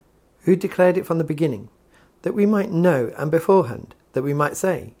who declared it from the beginning, that we might know, and beforehand, that we might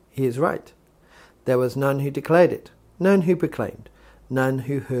say, he is right. There was none who declared it, none who proclaimed, none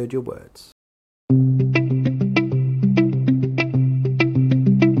who heard your words.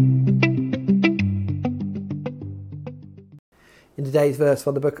 In today's verse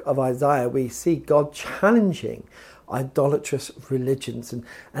from the book of Isaiah, we see God challenging idolatrous religions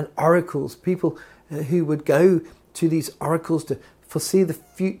and oracles, people who would go to these oracles to foresee the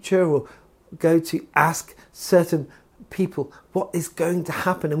future, or go to ask certain people what is going to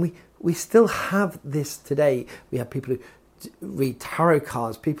happen. And we still have this today. We have people who read tarot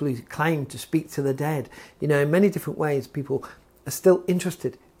cards, people who claim to speak to the dead. In many different ways, people are still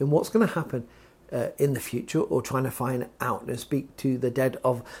interested in what's going to happen in the future, or trying to find out and speak to the dead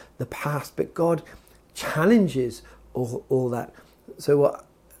of the past. But God challenges all that. So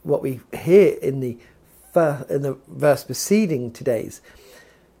what we hear in the verse preceding today's,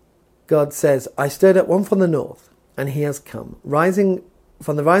 God says, I stirred up one from the north, and he has come, rising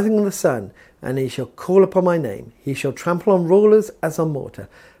from the rising of the sun, and he shall call upon my name. He shall trample on rulers as on mortar,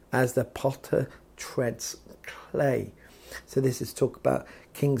 as the potter treads clay. So this is talk about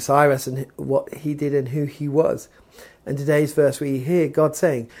King Cyrus and what he did and who he was. In today's verse we hear God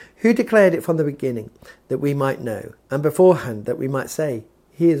saying, who declared it from the beginning, that we might know, and beforehand that we might say,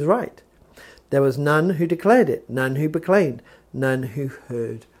 he is right. There was none who declared it, none who proclaimed, none who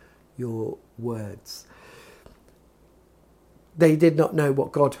heard your words. They did not know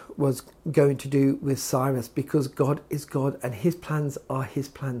what God was going to do with Cyrus, because God is God and his plans are his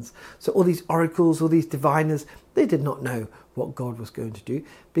plans. So all these oracles, all these diviners, they did not know what God was going to do,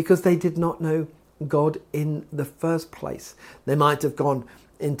 because they did not know God in the first place. They might have gone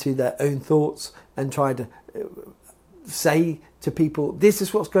into their own thoughts and tried to say to people, this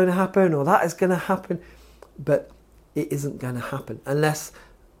is what's going to happen, or that is going to happen. But it isn't going to happen unless,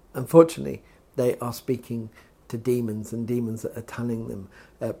 unfortunately, they are speaking to demons, and demons that are telling them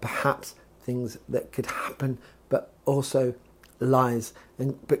perhaps things that could happen, but also lies.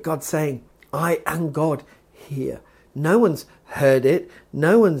 But God's saying, I am God here. No one's heard it,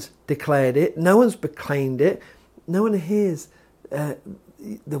 no one's declared it, no one's proclaimed it, no one hears the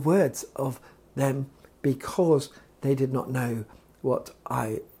words of them, because they did not know what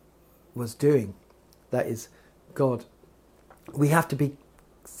I was doing. That is God. We have to be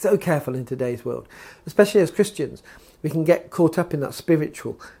so careful in today's world, especially as Christians. We can get caught up in that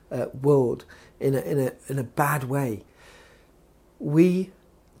spiritual world in a bad way. We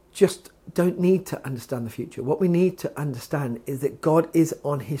just don't need to understand the future. What we need to understand is that God is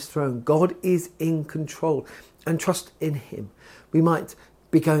on his throne. God is in control, and trust in him. We might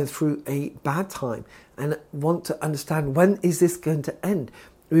be going through a bad time and want to understand, when is this going to end?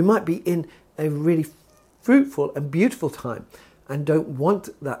 We might be in a really fruitful and beautiful time and don't want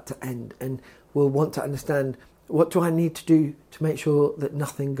that to end, and will want to understand, what do I need to do to make sure that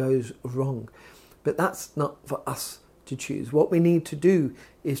nothing goes wrong? But that's not for us to choose. What we need to do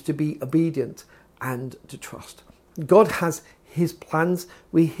is to be obedient and to trust. God has his plans.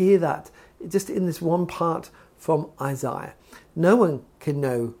 We hear that just in this one part from Isaiah. No one can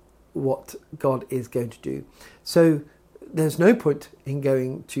know what God is going to do. So there's no point in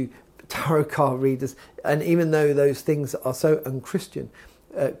going to tarot card readers. And even though those things are so unchristian,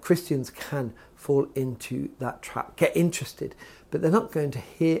 Christians can fall into that trap, get interested, but they're not going to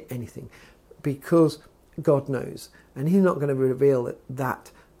hear anything, because God knows, and he's not going to reveal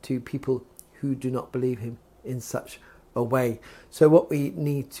that to people who do not believe him in such a way. So what we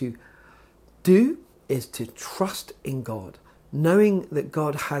need to do is to trust in God, knowing that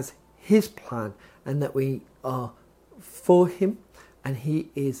God has his plan, and that we are for him and he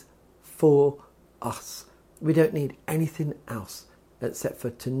is for us. We don't need anything else except for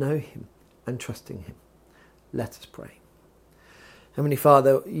to know him and trusting him. Let us pray. Heavenly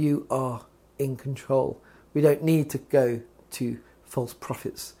Father, you are in control. We don't need to go to false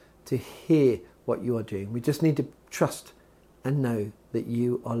prophets to hear what you are doing. We just need to trust and know that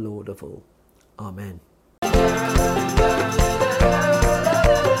you are Lord of all. Amen.